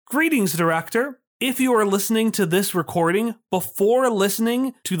Greetings, Director. If you are listening to this recording before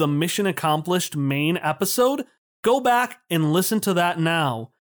listening to the Mission Accomplished main episode, go back and listen to that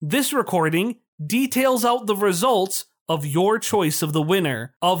now. This recording details out the results of your choice of the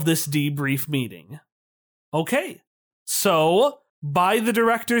winner of this debrief meeting. Okay, so by the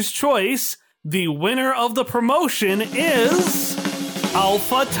director's choice, the winner of the promotion is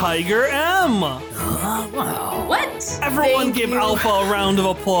Alpha Tiger M. What? Everyone give Alpha a round of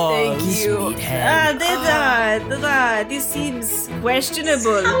applause. Thank you. This seems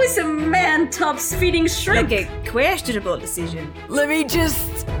questionable. How is a man top speeding shrimp? Like a questionable decision. Let me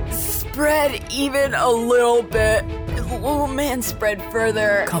just spread even a little bit. Little man spread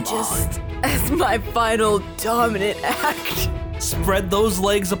further. Come just as my final dominant act. Spread those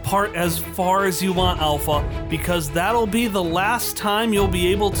legs apart as far as you want, Alpha, because that'll be the last time you'll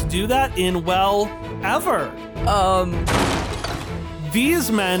be able to do that in, well, ever.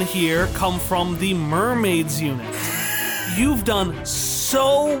 These men here come from the Mermaids unit. You've done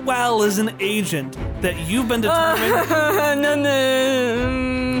so well as an agent that you've been determined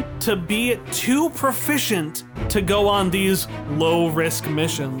to be too proficient to go on these low-risk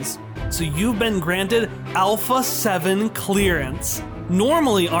missions. So you've been granted Alpha 7 clearance.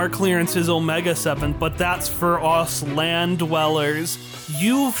 Normally our clearance is Omega 7, but that's for us land dwellers.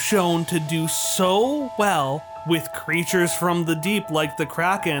 You've shown to do so well with creatures from the deep like the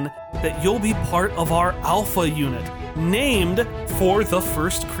Kraken that you'll be part of our Alpha unit, named for the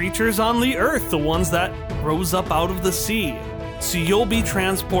first creatures on the Earth, the ones that rose up out of the sea. So you'll be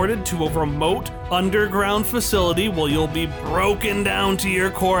transported to a remote underground facility where you'll be broken down to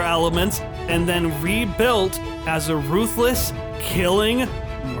your core elements and then rebuilt as a ruthless, killing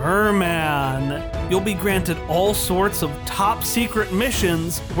merman. You'll be granted all sorts of top secret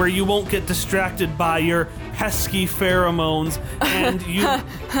missions where you won't get distracted by your pesky pheromones and you...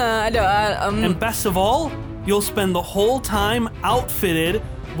 And best of all, you'll spend the whole time outfitted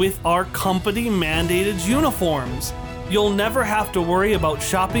with our company mandated uniforms. You'll never have to worry about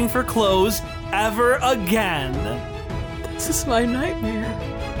shopping for clothes ever again. This is my nightmare.